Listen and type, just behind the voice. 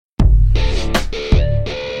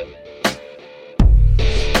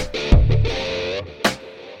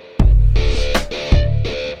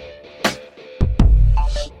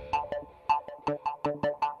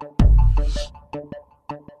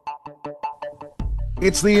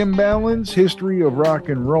It's the Imbalanced History of Rock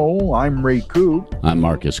and Roll. I'm Ray Coop. I'm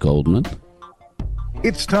Marcus Goldman.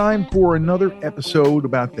 It's time for another episode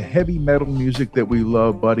about the heavy metal music that we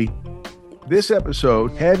love, buddy. This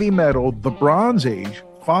episode, Heavy Metal, the Bronze Age,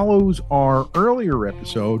 follows our earlier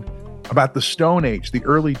episode about the Stone Age, the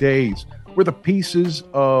early days, where the pieces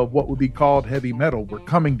of what would be called heavy metal were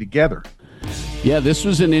coming together. Yeah, this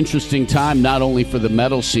was an interesting time, not only for the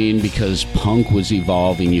metal scene, because punk was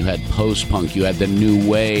evolving. You had post-punk, you had the new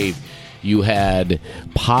wave, you had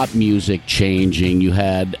pop music changing, you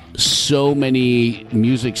had so many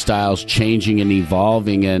music styles changing and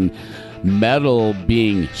evolving, and metal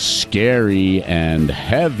being scary and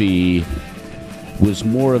heavy was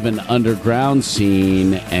more of an underground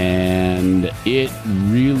scene, and it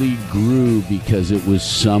really grew because it was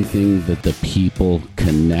something that the people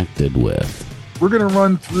connected with. We're going to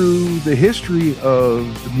run through the history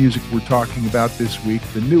of the music we're talking about this week,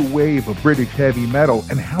 the new wave of British heavy metal,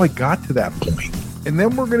 and how it got to that point. And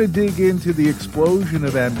then we're going to dig into the explosion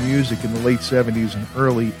of that music in the late 70s and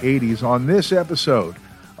early 80s on this episode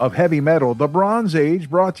of Heavy Metal, the Bronze Age,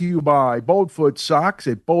 brought to you by Boldfoot Socks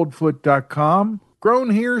at boldfoot.com. Grown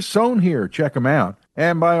here, sewn here. Check them out.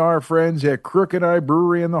 And by our friends at Crooked Eye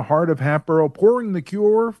Brewery in the heart of Hatboro, pouring the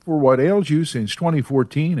cure for what ails you since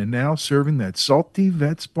 2014 and now serving that salty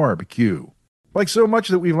Vets barbecue. Like so much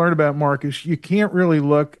that we've learned about Marcus, you can't really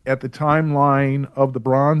look at the timeline of the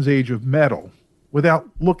Bronze Age of metal without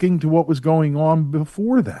looking to what was going on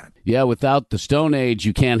before that. Yeah, without the Stone Age,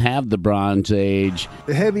 you can't have the Bronze Age.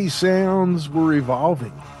 The heavy sounds were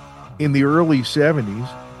evolving. In the early 70s,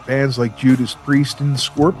 bands like Judas Priest and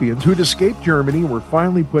Scorpions, who'd escaped Germany, were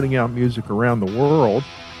finally putting out music around the world,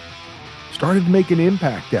 started to make an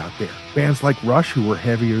impact out there. Bands like Rush, who were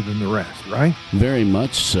heavier than the rest, right? Very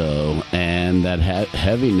much so, and that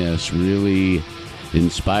heaviness really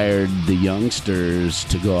inspired the youngsters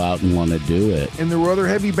to go out and want to do it. And there were other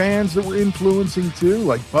heavy bands that were influencing too,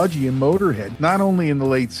 like Budgie and Motorhead, not only in the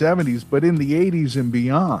late 70s, but in the 80s and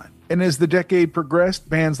beyond. And as the decade progressed,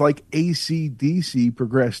 bands like AC/DC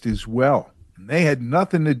progressed as well. And they had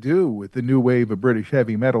nothing to do with the new wave of British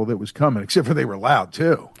heavy metal that was coming, except for they were loud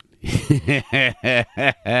too.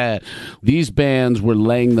 These bands were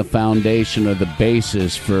laying the foundation or the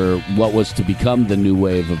basis for what was to become the new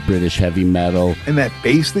wave of British heavy metal. And that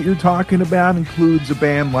bass that you're talking about includes a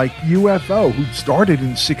band like UFO, who started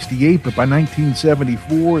in 68, but by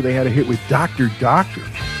 1974 they had a hit with Dr. Doctor.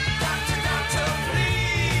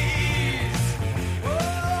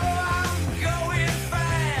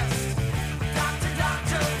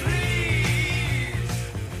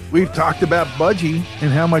 We've talked about Budgie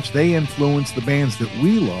and how much they influenced the bands that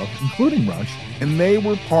we love, including Rush, and they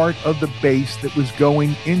were part of the bass that was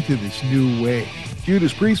going into this new wave.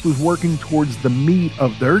 Judas Priest was working towards the meat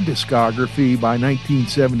of their discography by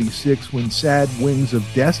 1976 when Sad Wings of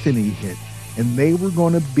Destiny hit, and they were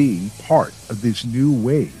going to be part of this new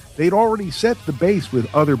wave. They'd already set the bass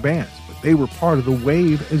with other bands, but they were part of the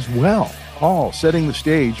wave as well, all setting the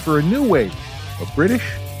stage for a new wave of British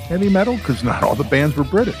heavy metal, because not all the bands were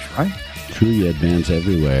British, right? True, you had bands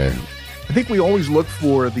everywhere. I think we always look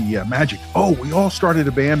for the magic. Oh, we all started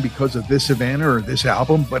a band because of this event or this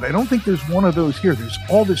album, but I don't think there's one of those here. There's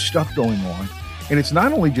all this stuff going on, and it's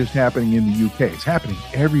not only just happening in the UK, it's happening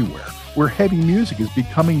everywhere, where heavy music is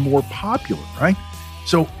becoming more popular, right?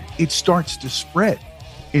 So it starts to spread,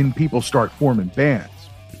 and people start forming bands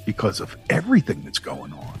because of everything that's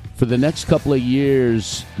going on. For the next couple of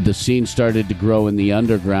years, the scene started to grow in the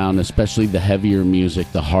underground, especially the heavier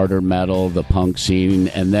music, the harder metal, the punk scene.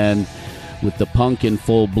 And then with the punk in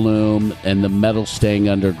full bloom and the metal staying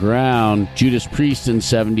underground, Judas Priest in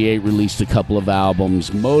 78 released a couple of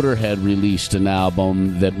albums. Motorhead released an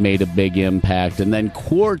album that made a big impact. And then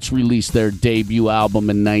Quartz released their debut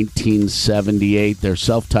album in 1978, their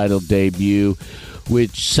self-titled debut,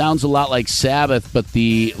 which sounds a lot like Sabbath, but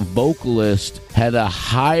the vocalist had a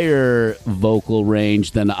higher vocal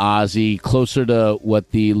range than Ozzy, closer to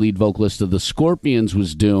what the lead vocalist of the Scorpions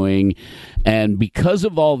was doing. And because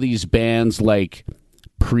of all these bands like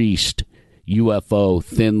Priest, UFO,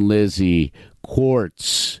 Thin Lizzy,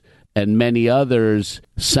 Quartz, and many others,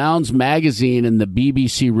 Sounds Magazine and the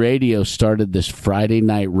BBC Radio started this Friday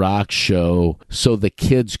night rock show so the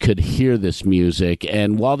kids could hear this music.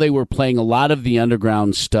 And while they were playing a lot of the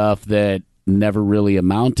underground stuff that never really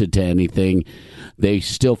amounted to anything, they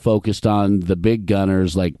still focused on the big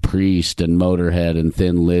gunners like Priest and Motorhead and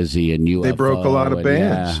Thin Lizzy and UFO. They broke a lot of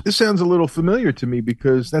bands. Yeah. This sounds a little familiar to me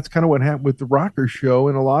because that's kind of what happened with the rocker show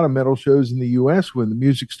and a lot of metal shows in the U.S. when the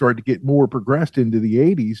music started to get more progressed into the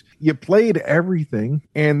 80s. You played everything,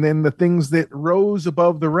 and then the things that rose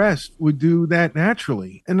above the rest would do that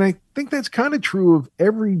naturally. And I think that's kind of true of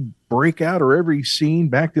every breakout or every scene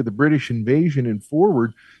back to the British invasion and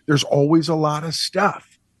forward. There's always a lot of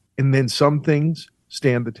stuff. And then some things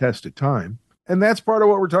stand the test of time. And that's part of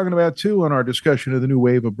what we're talking about, too, on our discussion of the new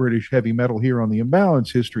wave of British heavy metal here on the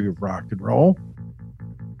Imbalanced History of Rock and Roll.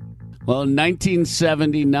 Well, in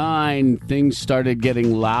 1979, things started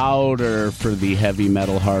getting louder for the heavy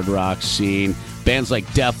metal hard rock scene. Bands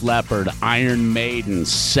like Def Leppard, Iron Maiden,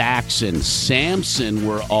 Saxon, Samson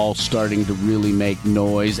were all starting to really make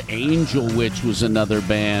noise. Angel Witch was another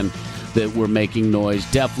band that were making noise.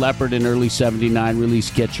 Def Leppard in early 79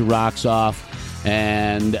 released Get Your Rocks Off,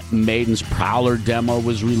 and Maiden's Prowler demo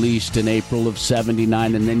was released in April of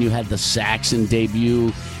 79, and then you had the Saxon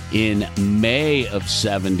debut in May of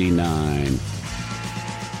 79.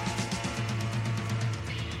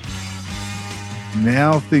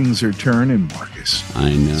 Now things are turning, Marcus.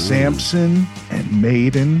 I know. Samson and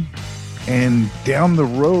Maiden, and down the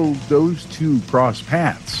road, those two cross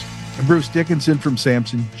paths. And Bruce Dickinson from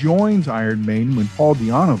Samson joins Iron Maiden when Paul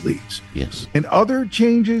Di'Anno leaves. Yes. And other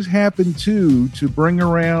changes happen, too, to bring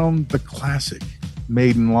around the classic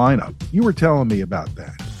Maiden lineup. You were telling me about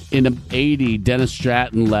that. In 80, Dennis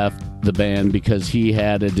Stratton left the band because he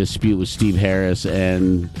had a dispute with Steve Harris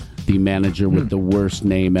and the manager with the worst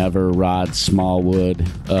name ever, Rod Smallwood.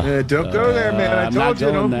 Don't go there, man. I told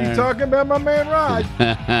you, don't be talking about my man Rod.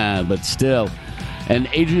 But still. And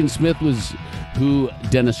Adrian Smith was who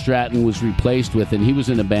Dennis Stratton was replaced with, and he was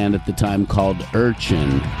in a band at the time called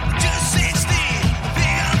Urchin.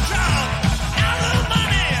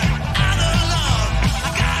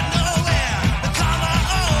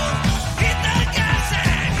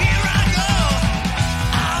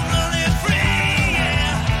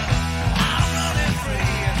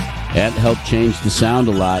 That helped change the sound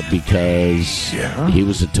a lot because he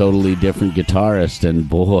was a totally different guitarist, and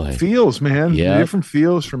boy. Feels, man. Yep. Different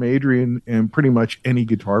feels from Adrian and pretty much any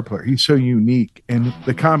guitar player. He's so unique. And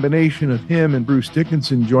the combination of him and Bruce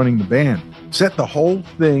Dickinson joining the band set the whole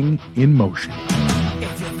thing in motion.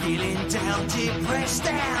 If you're feeling down, depressed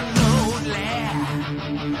and lonely,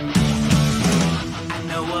 I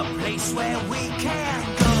know a place where we can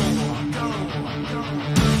go.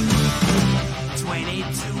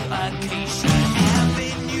 22 Acacia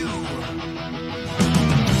Avenue.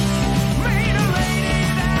 Meet a lady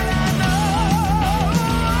that I know.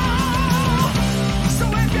 So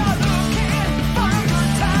if you're looking for a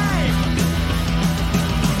good time,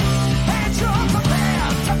 and you're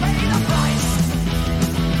prepared to pay the price,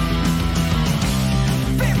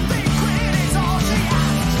 50 quid is all she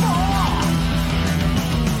asks for.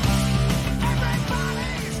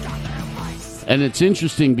 Everybody's got their price. And it's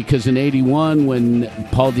interesting because in 81, when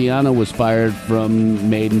Paul Di'Anno was fired from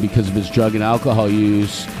Maiden because of his drug and alcohol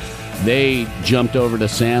use, they jumped over to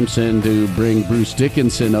Samson to bring Bruce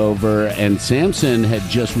Dickinson over, and Samson had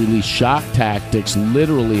just released Shock Tactics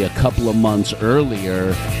literally a couple of months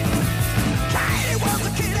earlier. Katie was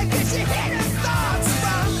a kid and she hid her thoughts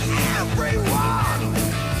from everyone.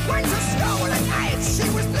 Went to school at 8, she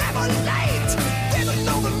was never late. Didn't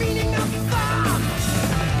know the meaning of fun.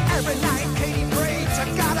 Every night Katie prayed to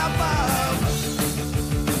God above.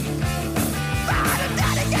 Father and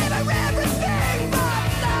Daddy gave her everything but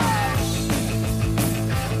love.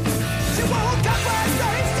 She woke up one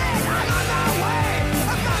day and said, I'm on my way.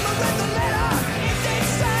 I finally read the letter. It did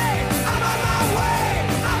say, I'm on my way.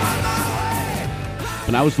 I'm on my way.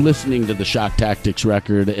 And I was listening to the Shock Tactics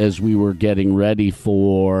record as we were getting ready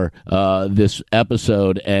for this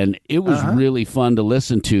episode, and it was really fun to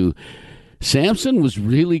listen to. Samson was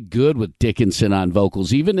really good with Dickinson on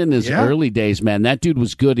vocals, even in his early days, man. That dude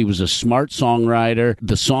was good. He was a smart songwriter.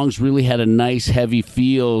 The songs really had a nice, heavy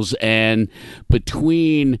feels, and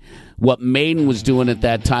between what Maiden was doing at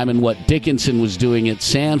that time and what Dickinson was doing at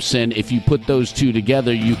Samson, if you put those two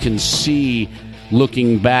together, you can see,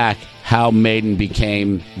 looking back, how Maiden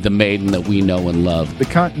became the Maiden that we know and love. The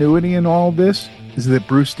continuity in all this is that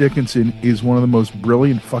Bruce Dickinson is one of the most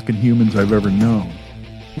brilliant fucking humans I've ever known.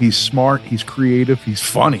 He's smart, he's creative, he's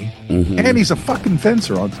funny, and he's a fucking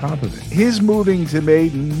fencer on top of it. His moving to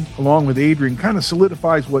Maiden, along with Adrian, kind of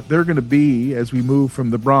solidifies what they're going to be as we move from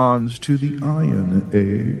the Bronze to the Iron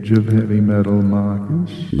Age of heavy metal,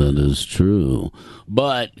 Marcus. That is true.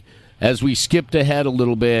 But as we skipped ahead a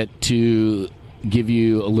little bit to give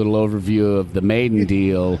you a little overview of the Maiden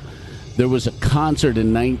deal, There was a concert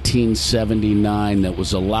in 1979 that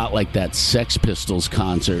was a lot like that Sex Pistols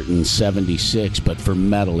concert in 76, but for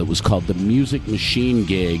metal. It was called the Music Machine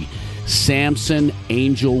Gig. Samson,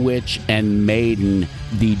 Angel Witch, and Maiden.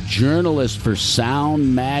 The journalist for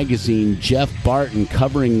Sound Magazine, Jeff Barton,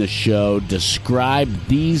 covering the show, described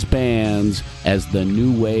these bands as the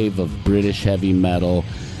new wave of British heavy metal,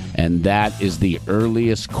 and that is the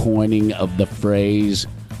earliest coining of the phrase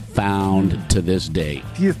found to this date.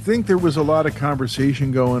 Do you think there was a lot of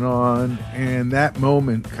conversation going on, and that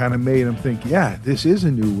moment kind of made him think, yeah, this is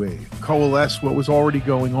a new wave, coalesce what was already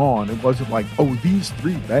going on? It wasn't like, oh, these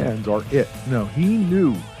three bands are it. No, he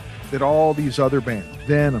knew that all these other bands,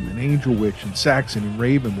 Venom and Angel Witch and Saxon and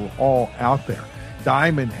Raven, were all out there.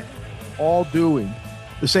 Diamond Head, all doing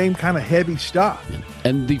the same kind of heavy stuff.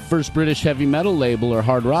 And the first British heavy metal label or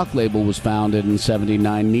hard rock label was founded in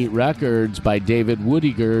 79, Neat Records, by David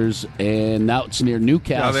Woodegers, and now it's near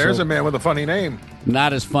Newcastle. Now there's a man with a funny name.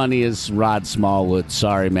 Not as funny as Rod Smallwood.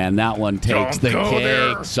 Sorry, man. That one takes the cake.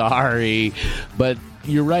 There. Sorry. But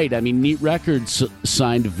you're right. I mean, Neat Records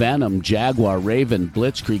signed Venom, Jaguar, Raven,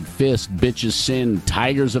 Blitzkrieg, Fist, Bitches Sin,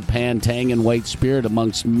 Tigers of Pantang, and White Spirit,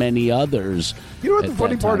 amongst many others. You know what the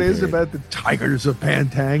funny part is about the Tigers of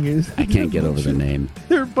Pantang is? I can't get over the name.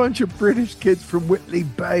 They're a bunch of British kids from Whitley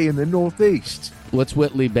Bay in the Northeast. What's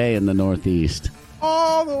Whitley Bay in the Northeast?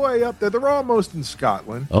 All the way up there. They're almost in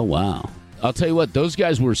Scotland. Oh, wow. I'll tell you what, those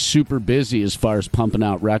guys were super busy as far as pumping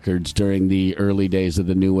out records during the early days of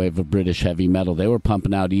the new wave of British heavy metal. They were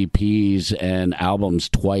pumping out EPs and albums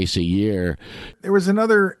twice a year. There was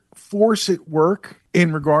another force at work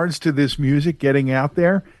in regards to this music getting out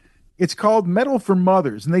there. It's called Metal for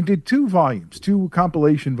Mothers, and they did two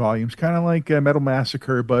compilation volumes, kind of like Metal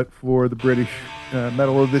Massacre, but for the British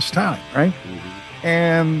metal of this time, right? Mm-hmm.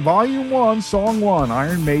 And Volume 1, Song 1,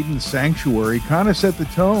 Iron Maiden's Sanctuary, kind of set the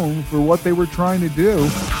tone for what they were trying to do.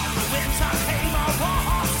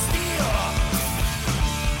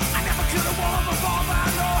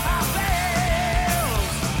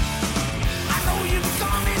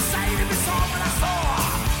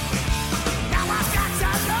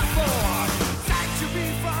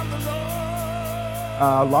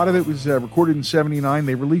 A lot of it was recorded in 79.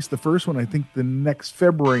 They released the first one, I think, the next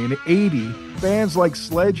February in 80. Bands like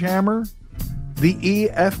Sledgehammer, the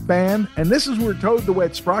EF Band, and this is where Toad the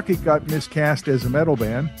Wet Sprocket got miscast as a metal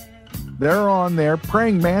band. They're on there.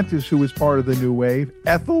 Praying Mantis, who was part of the new wave.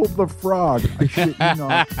 Ethel the Frog. I shit you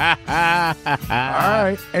not. All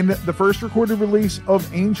right. And the first recorded release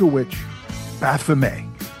of Angel Witch, Baphomet.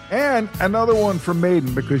 And another one from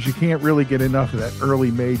Maiden, because you can't really get enough of that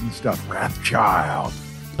early Maiden stuff. Wrathchild.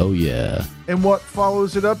 Oh, yeah. And what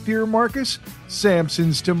follows it up here, Marcus?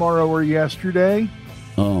 Samson's Tomorrow or Yesterday.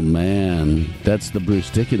 Oh, man. That's the Bruce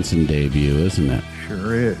Dickinson debut, isn't it?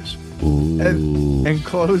 Sure is. Ooh. And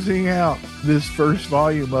closing out this first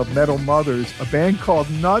volume of Metal Mothers, a band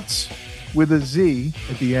called Nuts with a Z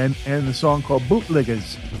at the end, and the song called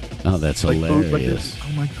Bootleggers. Oh, that's like hilarious. Bootleggers.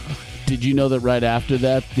 Oh, my God. Did you know that right after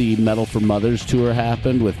that, the Metal for Mothers tour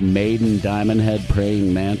happened with Maiden, Diamond Head,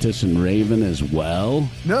 Praying Mantis, and Raven as well?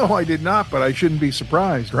 No, I did not, but I shouldn't be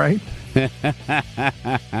surprised, right?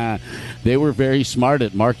 They were very smart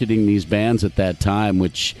at marketing these bands at that time,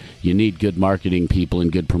 which you need good marketing people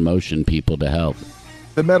and good promotion people to help.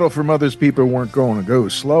 The Metal for Mothers people weren't going to go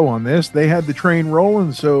slow on this. They had the train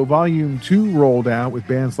rolling, so Volume 2 rolled out with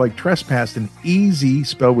bands like Trespass and Easy,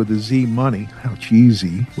 spelled with a Z, Money. How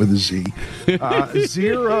cheesy, with a Z.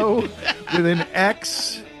 Zero with an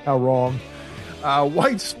X. How wrong.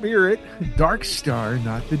 White Spirit, Dark Star,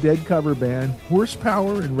 not the Dead cover band,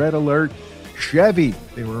 Horsepower and Red Alert, Chevy,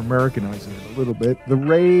 they were Americanizing it a little bit, The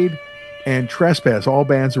Raid, and Trespass. All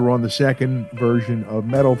bands are on the second version of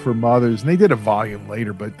Metal for Mothers, and they did a volume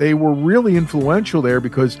later, but they were really influential there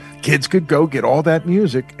because kids could go get all that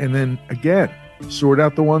music and then, again, sort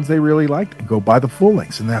out the ones they really liked and go buy the full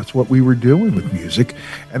lengths. And that's what we were doing with music.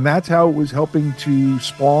 And that's how it was helping to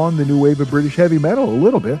spawn the new wave of British heavy metal a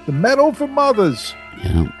little bit. The Metal for Mothers.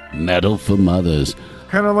 Yeah, Metal for Mothers.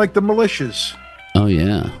 Kind of like the Militias. Oh,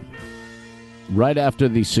 yeah. Right after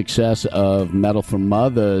the success of Metal for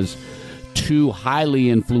Mothers, two highly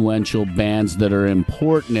influential bands that are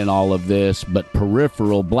important in all of this, but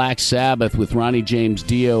peripheral. Black Sabbath, with Ronnie James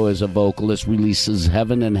Dio as a vocalist, releases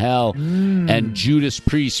Heaven and Hell, and Judas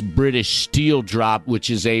Priest's British Steel Drop, which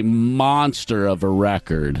is a monster of a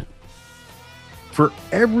record. For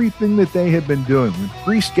everything that they have been doing, when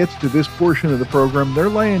Priest gets to this portion of the program, they're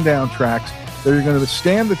laying down tracks that are going to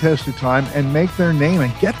stand the test of time and make their name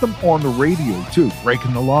and get them on the radio, too.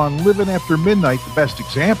 Breaking the Law and Living After Midnight, the best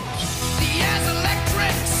examples. The air's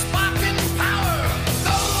electric, sparking power,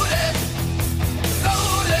 loaded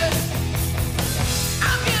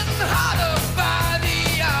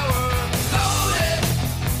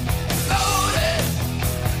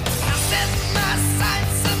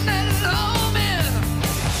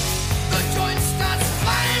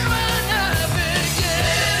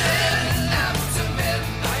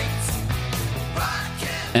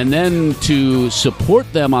And then to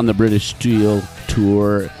support them on the British Steel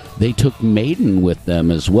tour, they took Maiden with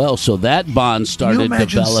them as well. So that bond started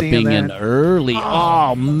developing in early.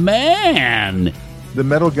 Oh, man. The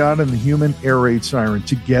Metal God and the Human Air Raid Siren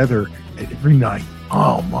together every night.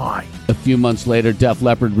 Oh, my. A few months later, Def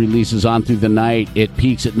Leppard releases On Through the Night. It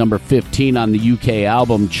peaks at number 15 on the UK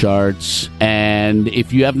album charts. And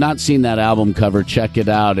if you have not seen that album cover, check it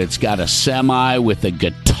out. It's got a semi with a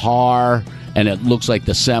guitar, and it looks like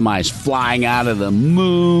the semi's flying out of the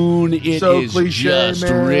moon. It so is cliche, just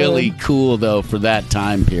man. really cool, though, for that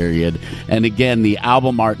time period. And again, the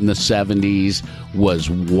album art in the 70s was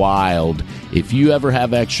wild. If you ever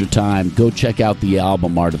have extra time, go check out the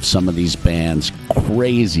album art of some of these bands.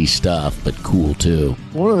 Crazy stuff, but cool, too.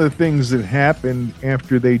 One of the things that happened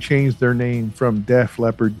after they changed their name from Def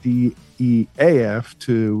Leppard, DEAF,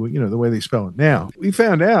 to, the way they spell it now. We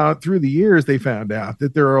found out through the years,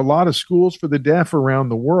 that there are a lot of schools for the deaf around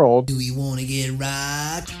the world. Do we want to get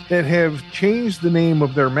right? That have changed the name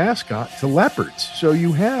of their mascot to leopards. So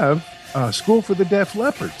you have School for the Deaf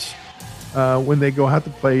Leopards when they go out to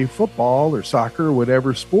play football or soccer or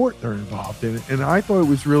whatever sport they're involved in. And I thought it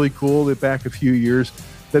was really cool that back a few years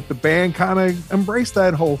that the band kind of embraced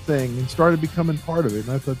that whole thing and started becoming part of it.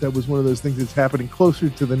 And I thought that was one of those things that's happening closer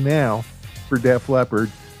to the now for Def Leppard,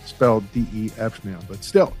 spelled DEF now. But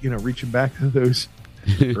still, reaching back to those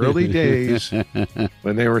early days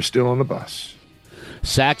when they were still on the bus.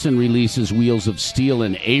 Saxon releases Wheels of Steel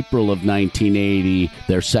in April of 1980.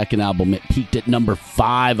 Their second album, it peaked at number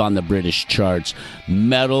 5 on the British charts.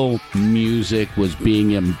 Metal music was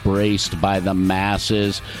being embraced by the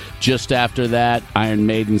masses. Just after that, Iron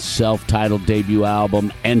Maiden's self-titled debut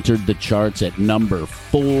album entered the charts at number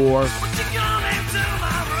 4.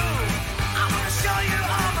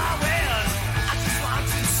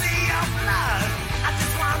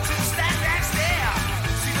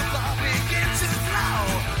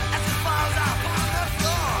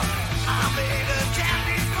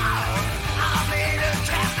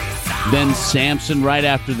 Then Samson, right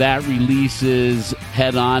after that, releases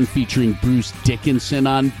Head On, featuring Bruce Dickinson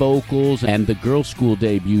on vocals. And the girls' school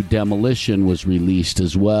debut, Demolition, was released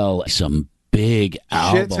as well. Some big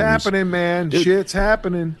albums. Shit's happening, man. Shit's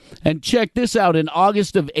happening. And check this out. In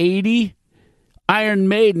August of 80, Iron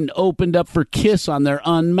Maiden opened up for Kiss on their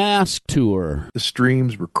Unmasked tour. The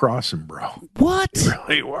streams were crossing, bro. What? They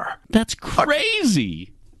really were. That's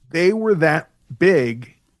crazy. They were that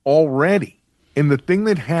big already. And the thing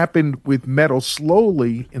that happened with metal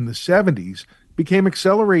slowly in the 70s became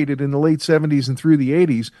accelerated in the late 70s and through the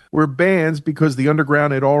 80s, where bands, because the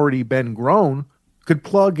underground had already been grown, could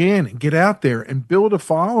plug in and get out there and build a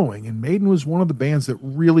following. And Maiden was one of the bands that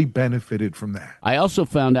really benefited from that. I also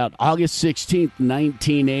found out August 16th,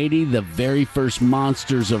 1980, the very first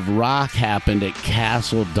Monsters of Rock happened at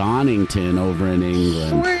Castle Donington over in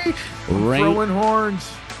England. Sweet. Throwing horns.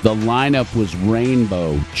 The lineup was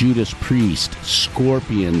Rainbow, Judas Priest,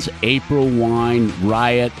 Scorpions, April Wine,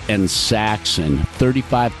 Riot, and Saxon.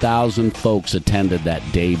 35,000 folks attended that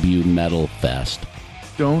debut metal fest.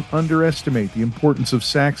 Don't underestimate the importance of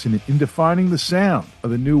Saxon in defining the sound of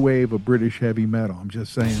the new wave of British heavy metal. I'm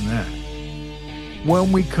just saying that.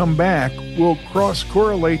 When we come back, we'll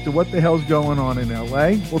cross-correlate to what the hell's going on in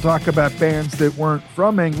L.A. We'll talk about bands that weren't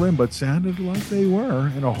from England but sounded like they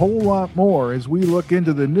were, and a whole lot more as we look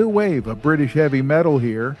into the new wave of British heavy metal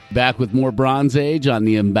here. Back with more Bronze Age on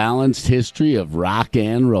the imbalanced history of rock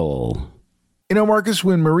and roll. Marcus,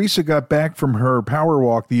 when Marisa got back from her power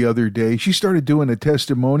walk the other day, she started doing a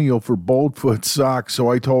testimonial for Boldfoot Socks. So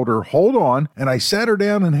I told her, hold on, and I sat her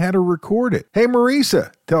down and had her record it. Hey,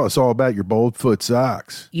 Marisa, tell us all about your Boldfoot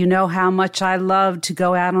Socks. You know how much I love to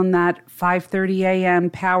go out on that 5:30 a.m.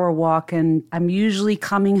 power walk, and I'm usually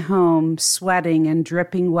coming home sweating and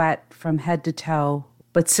dripping wet from head to toe.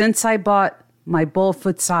 But since I bought my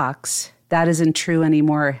Boldfoot Socks, that isn't true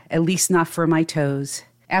anymore, at least not for my toes.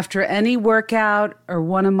 After any workout or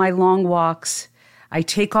one of my long walks, I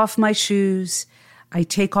take off my shoes, I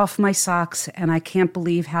take off my socks, and I can't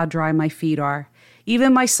believe how dry my feet are.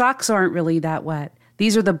 Even my socks aren't really that wet.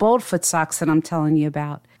 These are the Boldfoot socks that I'm telling you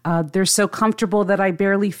about. They're so comfortable that I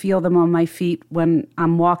barely feel them on my feet when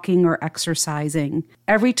I'm walking or exercising.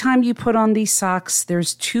 Every time you put on these socks,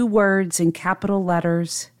 there's 2 words in capital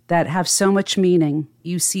letters that have so much meaning.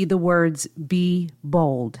 You see the words, be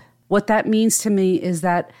bold. What that means to me is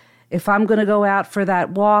that if I'm going to go out for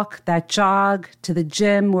that walk, that jog, to the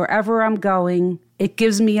gym, wherever I'm going, it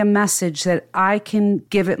gives me a message that I can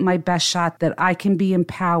give it my best shot, that I can be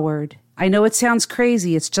empowered. I know it sounds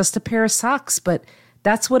crazy. It's just a pair of socks, but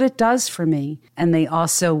that's what it does for me. And they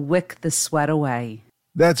also wick the sweat away.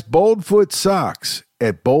 That's Boldfoot Socks.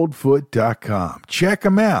 at boldfoot.com. Check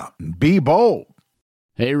them out and be bold.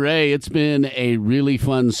 Hey, Ray, it's been a really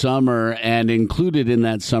fun summer, and included in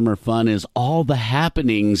that summer fun is all the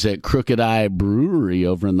happenings at Crooked Eye Brewery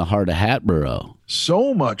over in the heart of Hatboro.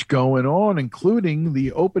 So much going on, including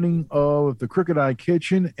the opening of the Crooked Eye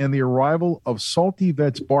Kitchen and the arrival of Salty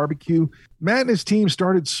Vet's Barbecue. Matt and his team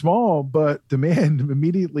started small, but demand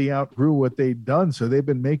immediately outgrew what they'd done, so they've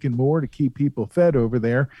been making more to keep people fed over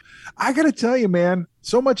there. I got to tell you, man,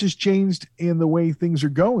 so much has changed in the way things are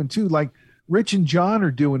going, too. Like, Rich and John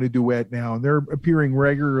are doing a duet now, and they're appearing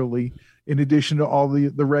regularly in addition to all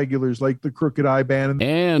the regulars like the Crooked Eye Band.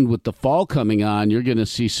 And with the fall coming on, you're going to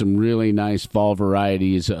see some really nice fall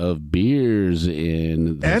varieties of beers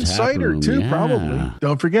in the and tap cider, room. too, Yeah. probably.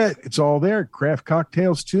 Don't forget, it's all there. Craft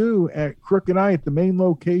cocktails, too, at Crooked Eye at the main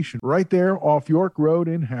location, right there off York Road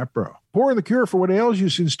in Hatboro. Pouring the cure for what ails you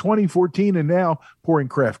since 2014, and now pouring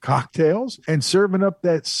craft cocktails and serving up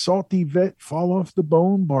that Salty Vet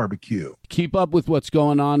fall-off-the-bone barbecue. Keep up with what's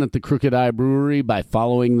going on at the Crooked Eye Brewery by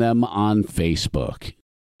following them on Facebook.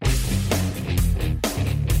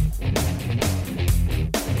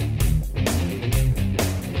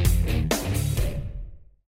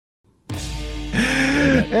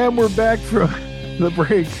 And we're back from the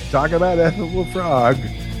break. Talk about Ethical Frog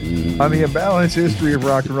on the Imbalanced History of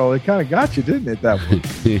Rock and Roll. It kind of got you, didn't it, that one?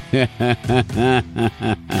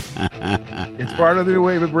 It's part of the new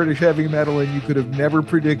wave of British heavy metal, and you could have never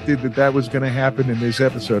predicted that was going to happen in this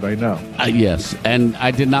episode, I know. Yes, and I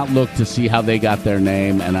did not look to see how they got their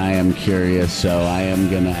name, and I am curious, so I am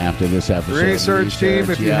going to, after this episode... Research team,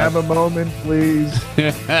 if you have a moment, please.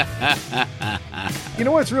 You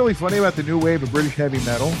know what's really funny about the new wave of British heavy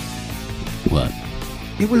metal? What?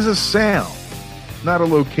 It was a sound, not a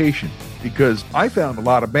location, because I found a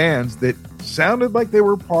lot of bands that sounded like they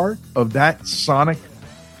were part of that sonic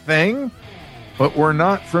thing, but were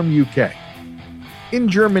not from UK. In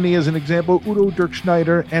Germany, as an example, Udo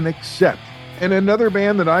Dirkschneider and Accept. And another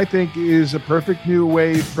band that I think is a perfect new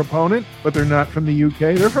wave proponent, but they're not from the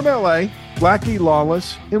UK. They're from LA, Blackie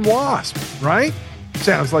Lawless and Wasp, right?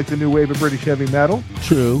 Sounds like the new wave of British heavy metal.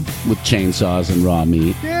 True, with chainsaws and raw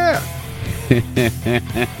meat. Yeah.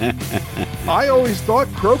 I always thought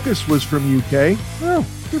Crocus was from UK. Well,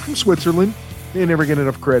 they're from Switzerland. They never get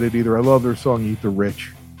enough credit either. I love their song Eat the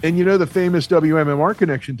Rich. And you know the famous WMMR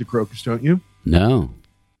connection to Crocus, don't you? No.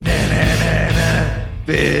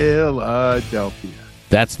 Philadelphia.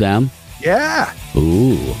 That's them? Yeah.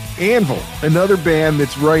 Ooh. Anvil, another band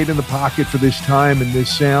that's right in the pocket for this time and this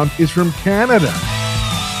sound, is from Canada.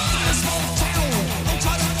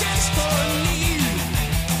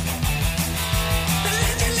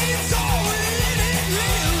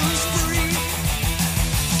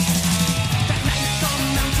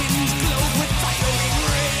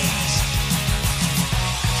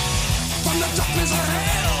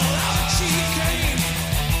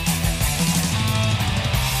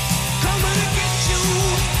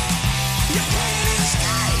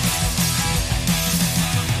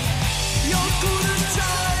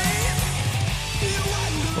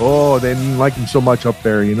 Oh, they didn't like them so much up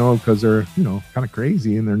there, because they're, kind of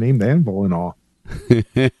crazy and they're named Anvil and all.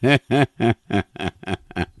 It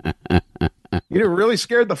really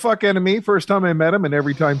scared the fuck out of me first time I met him and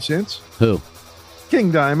every time since. Who?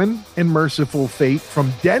 King Diamond and Merciful Fate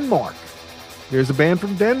from Denmark. There's a band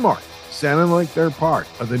from Denmark sounding like they're part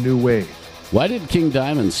of the new wave. Why did King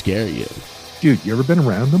Diamond scare you? Dude, you ever been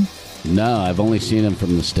around them? No, I've only seen him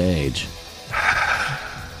from the stage.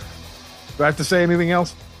 Do I have to say anything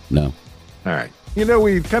else? No. All right.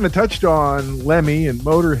 We've kind of touched on Lemmy and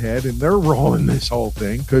Motorhead and their role in this whole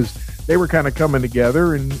thing because they were kind of coming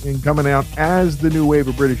together and coming out as the new wave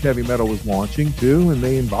of British heavy metal was launching too, and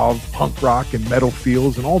they involved punk rock and metal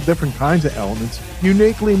feels and all different kinds of elements,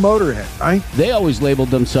 uniquely Motorhead, right? They always labeled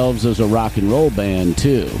themselves as a rock and roll band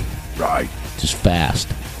too. Right. Just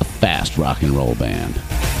fast. A fast rock and roll band.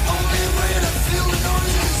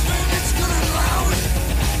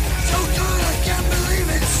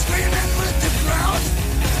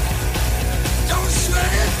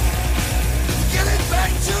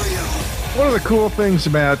 One of the cool things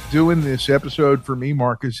about doing this episode for me,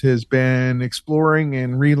 Marcus, has been exploring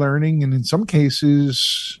and relearning, and in some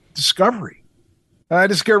cases, discovery. I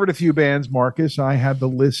discovered a few bands, Marcus. I had the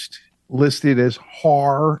list listed as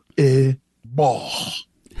horrible.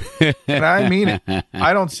 And I mean it.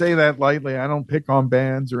 I don't say that lightly. I don't pick on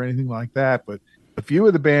bands or anything like that. But a few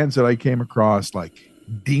of the bands that I came across, like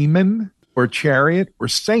Demon or Chariot or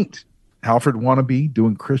Saint, Halford Wannabe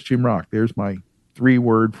doing Christian rock. There's my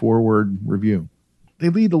 3-word, 4-word review. They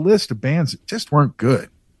lead a list of bands that just weren't good.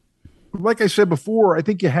 Like I said before, I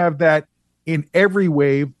think you have that in every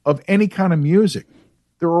wave of any kind of music.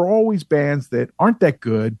 There are always bands that aren't that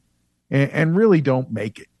good and really don't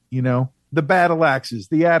make it, you know? The Battle Axes,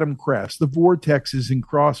 the Adam Crest, the Vortexes and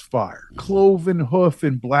Crossfire, Cloven Hoof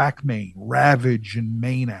and Blackmane, Ravage and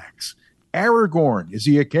Maniacs. Aragorn, is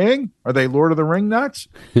he a king? Are they Lord of the Ring nuts?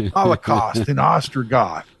 Holocaust and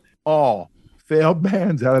Ostrogoth, all failed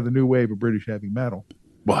bands out of the new wave of British heavy metal.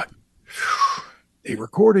 But they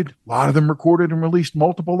recorded, a lot of them recorded and released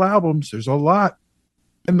multiple albums. There's a lot.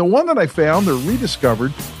 And the one that I found or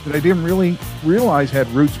rediscovered that I didn't really realize had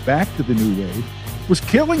roots back to the new wave was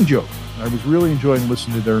Killing Joke. I was really enjoying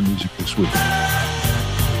listening to their music this week.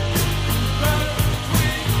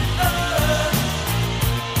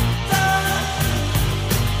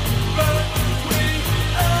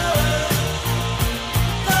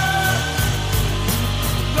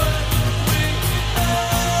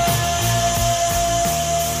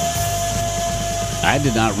 I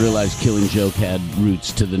did not realize Killing Joke had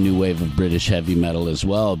roots to the new wave of British heavy metal as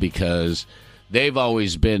well, because they've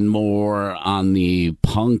always been more on the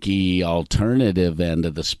punky alternative end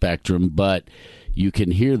of the spectrum, but you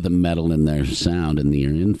can hear the metal in their sound and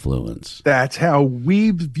their influence. That's how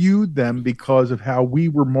we've viewed them because of how we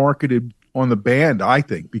were marketed on the band, I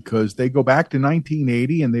think, because they go back to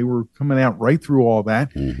 1980 and they were coming out right through all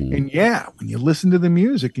that. Mm-hmm. And yeah, when you listen to the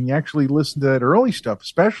music and you actually listen to that early stuff,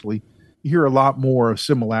 especially, you hear a lot more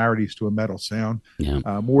similarities to a metal sound,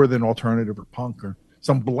 more than alternative or punk or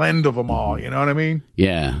some blend of them all. You know what I mean?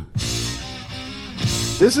 Yeah.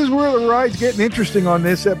 This is where the ride's getting interesting on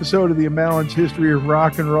this episode of the Imbalanced History of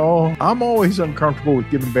Rock and Roll. I'm always uncomfortable with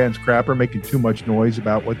giving bands crap or making too much noise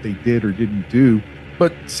about what they did or didn't do.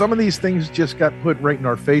 But some of these things just got put right in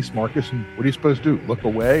our face, Marcus. And what are you supposed to do? Look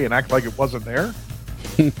away and act like it wasn't there?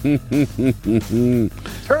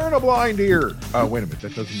 Turn a blind ear. Oh, wait a minute.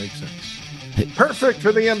 That doesn't make sense. Perfect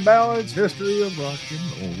for the Imbalanced History of Rock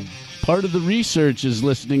and Roll. Part of the research is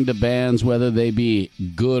listening to bands, whether they be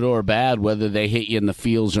good or bad, whether they hit you in the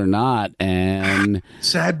feels or not. And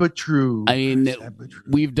sad but true. I mean,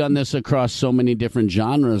 we've done this across so many different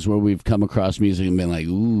genres where we've come across music and been like,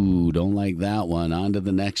 ooh, don't like that one. On to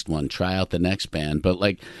the next one. Try out the next band. But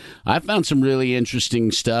like, I found some really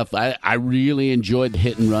interesting stuff. I really enjoyed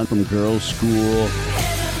Hit and Run from Girls' School.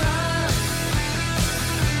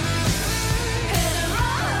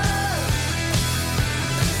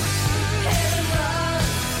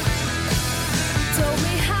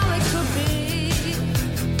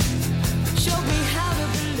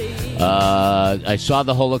 I saw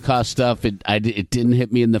the Holocaust stuff. It didn't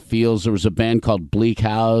hit me in the feels. There was a band called Bleak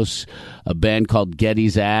House, a band called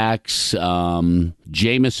Getty's Axe.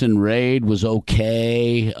 Jameson Raid was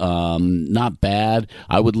okay, not bad.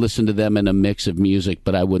 I would listen to them in a mix of music,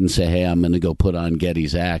 but I wouldn't say, hey, I'm going to go put on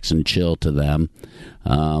Getty's Axe and chill to them.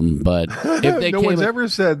 But if they no one's ever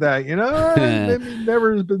said that, you know? It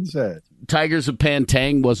never has been said. Tigers of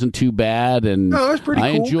Pantang wasn't too bad, and no, it was pretty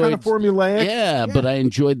cool. Enjoyed, kind of formulaic. Yeah, but I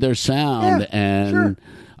enjoyed their sound, and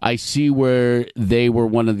I see where they were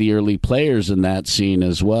one of the early players in that scene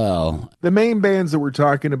as well. The main bands that we're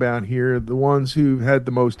talking about here, the ones who had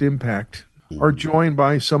the most impact, are joined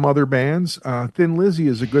by some other bands. Thin Lizzy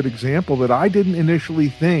is a good example that I didn't initially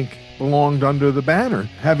think belonged under the banner.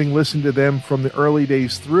 Having listened to them from the early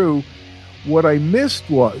days through, what I missed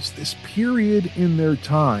was this period in their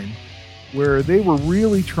time where they were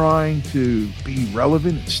really trying to be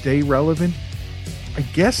relevant and stay relevant. I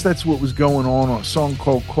guess that's what was going on a song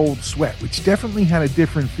called Cold Sweat, which definitely had a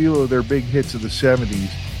different feel of their big hits of the 70s.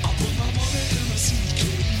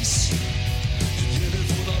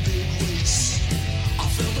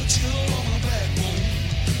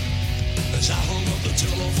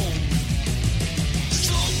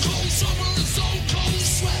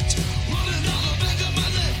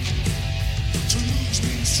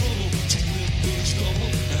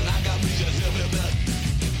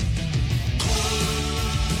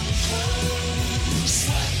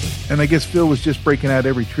 And I guess Phil was just breaking out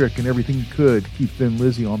every trick and everything he could to keep Thin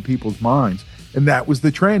Lizzy on people's minds. And that was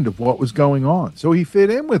the trend of what was going on. So he fit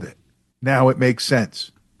in with it. Now it makes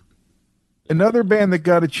sense. Another band that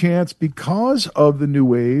got a chance because of the new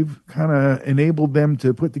wave, kind of enabled them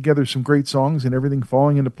to put together some great songs and everything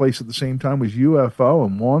falling into place at the same time, was UFO,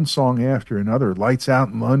 and one song after another. Lights Out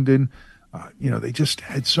in London. They just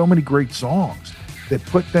had so many great songs that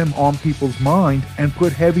put them on people's mind and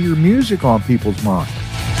put heavier music on people's mind.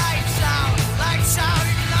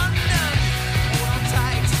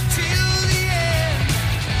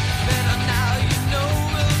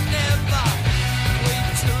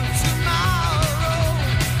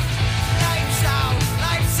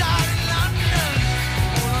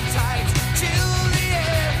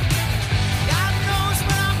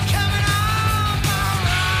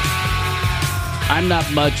 I'm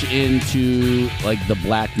not much into like the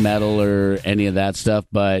black metal or any of that stuff,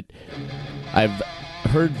 but I've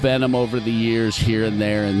heard Venom over the years here and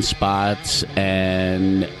there in spots,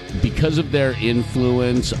 and because of their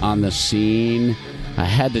influence on the scene, I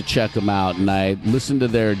had to check them out, and I listened to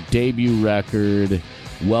their debut record,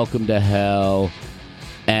 Welcome to Hell,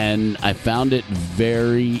 and I found it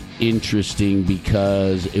very interesting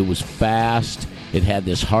because it was fast. It had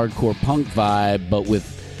this hardcore punk vibe, but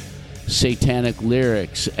with satanic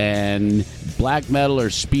lyrics, and black metal or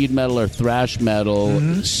speed metal or thrash metal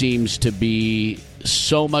seems to be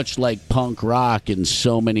so much like punk rock in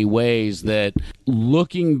so many ways that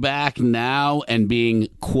looking back now and being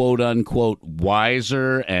quote unquote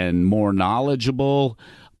wiser and more knowledgeable,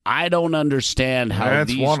 I don't understand how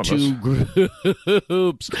these two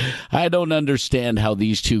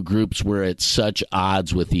groups were at such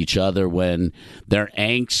odds with each other when their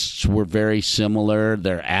angsts were very similar,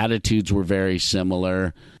 their attitudes were very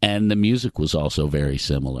similar, and the music was also very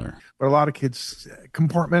similar. But a lot of kids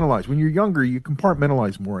compartmentalize. When you're younger, you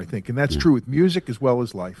compartmentalize more, I think. And that's true with music as well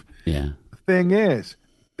as life. Yeah. The thing is,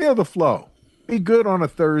 feel the flow. Be good on a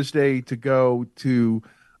Thursday to go to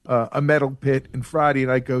a metal pit, and Friday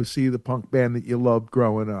night go see the punk band that you loved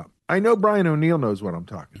growing up. I know Brian O'Neill knows what I'm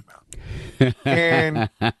talking about. And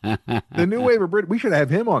the new wave of British, we should have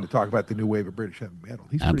him on to talk about the new wave of British heavy metal.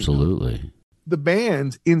 He's absolutely. The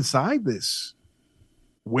bands inside this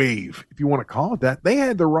wave, if you want to call it that, they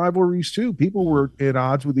had their rivalries too. People were at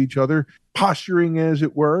odds with each other, posturing, as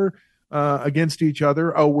it were, against each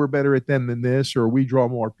other. Oh, we're better at them than this, or we draw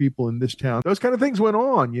more people in this town. Those kind of things went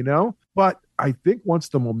on, you know? But I think once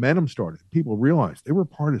the momentum started, people realized they were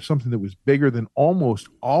part of something that was bigger than almost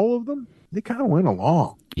all of them. They kind of went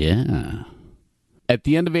along. Yeah. At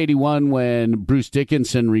the end of 81, when Bruce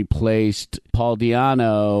Dickinson replaced Paul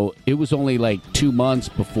Di'Anno, it was only like 2 months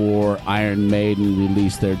before Iron Maiden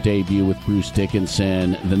released their debut with Bruce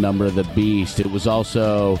Dickinson, The Number of the Beast. It was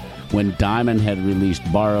also when Diamond had released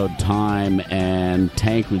Borrowed Time and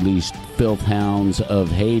Tank released Filth Hounds of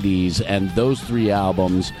Hades, and those three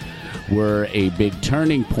albums were a big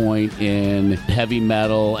turning point in heavy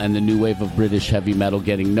metal and the new wave of British heavy metal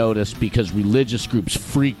getting noticed because religious groups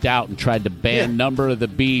freaked out and tried to ban Number of the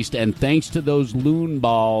Beast, and thanks to those loon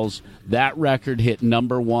balls, that record hit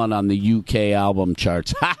 #1 on the UK album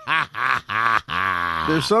charts.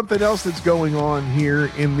 There's something else that's going on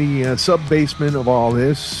here in the sub-basement of all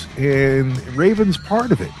this, and Raven's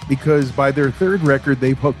part of it, because by their third record,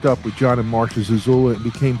 they've hooked up with John and Marsha Zazula and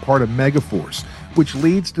became part of Megaforce, which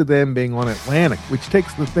leads to them being on Atlantic, which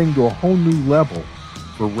takes the thing to a whole new level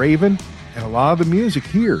for Raven and a lot of the music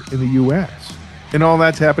here in the U.S. And all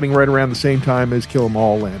that's happening right around the same time as Kill 'Em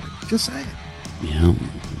All landed. Just saying. Yeah.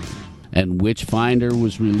 And Witchfinder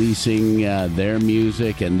was releasing their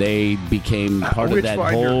music, and they became part of that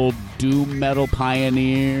whole doom metal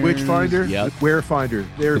pioneer. Witchfinder? Yep. Werefinder.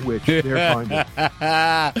 They're witch. They're finder.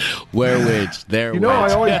 Werewitch. They're witch.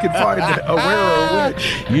 I always could find a were or a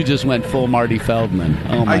witch. You just went full Marty Feldman.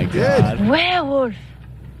 Oh, my God. Did. Werewolf.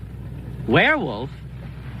 Werewolf?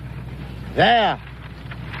 There.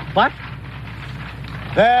 What?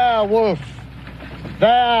 There, wolf.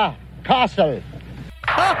 There, castle.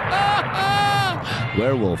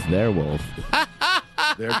 Werewolf, their wolf.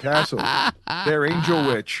 Their castle. Their angel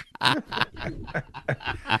witch. And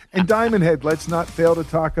Diamond Head, let's not fail to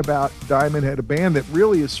talk about Diamond Head, a band that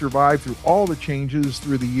really has survived through all the changes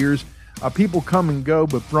through the years. People come and go,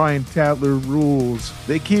 but Brian Tadler rules.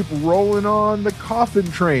 They keep rolling on the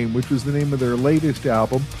Coffin Train, which was the name of their latest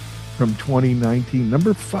album from 2019,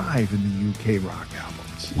 number 5 in the UK rock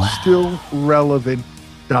albums. Wow. Still relevant,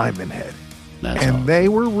 Diamond Head. And they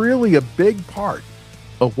were really a big part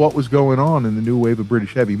of what was going on in the new wave of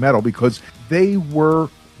British heavy metal, because they were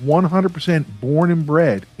 100% born and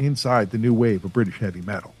bred inside the new wave of British heavy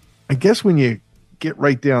metal. I guess when you get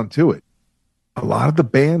right down to it, a lot of the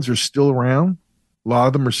bands are still around. A lot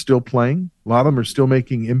of them are still playing. A lot of them are still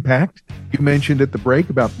making impact. You mentioned at the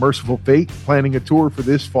break about Merciful Fate planning a tour for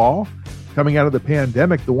this fall. Coming out of the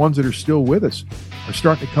pandemic, the ones that are still with us are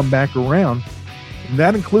starting to come back around. And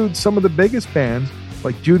that includes some of the biggest bands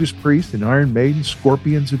like Judas Priest and Iron Maiden.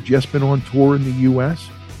 Scorpions have just been on tour in the U.S.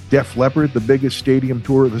 Def Leppard, the biggest stadium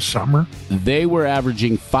tour of the summer. They were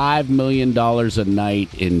averaging $5 million a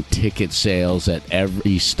night in ticket sales at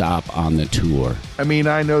every stop on the tour. I mean,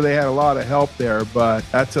 I know they had a lot of help there, but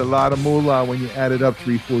that's a lot of moolah when you add it up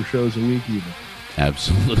 3-4 shows a week even.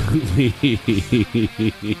 Absolutely.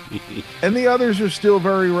 And the others are still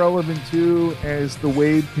very relevant too as the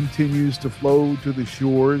wave continues to flow to the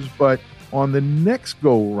shores. But on the next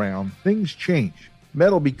go around, things change.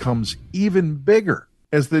 Metal becomes even bigger.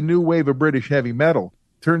 as the new wave of British heavy metal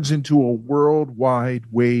turns into a worldwide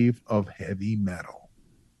wave of heavy metal.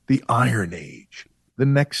 The Iron Age, the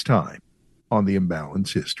next time on the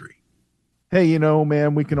Imbalanced History. Hey, you know,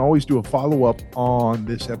 man, we can always do a follow-up on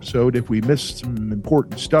this episode if we missed some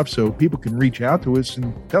important stuff so people can reach out to us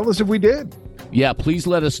and tell us if we did. Yeah, please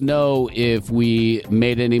let us know if we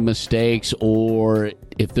made any mistakes or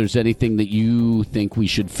if there's anything that you think we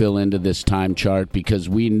should fill into this time chart, because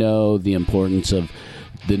we know the importance of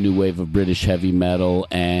the new wave of British heavy metal,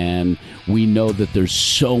 and we know that there's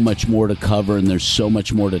so much more to cover and there's so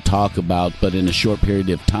much more to talk about, but in a short period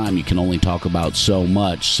of time you can only talk about so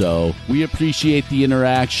much. So we appreciate the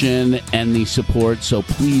interaction and the support, so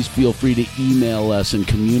please feel free to email us and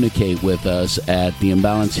communicate with us at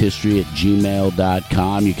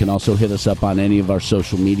theimbalancedhistory@gmail.com. You can also hit us up on any of our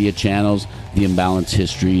social media channels, The Imbalanced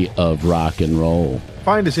History of Rock and Roll.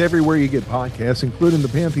 Find us everywhere you get podcasts, including the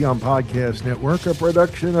Pantheon Podcast Network, a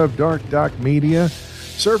production of Dark Doc Media.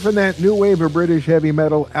 Surfing that new wave of British heavy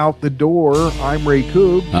metal out the door, I'm Ray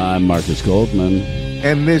Coop. I'm Marcus Goldman.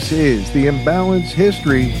 And this is the Imbalanced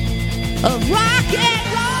History of rock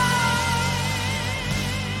and roll.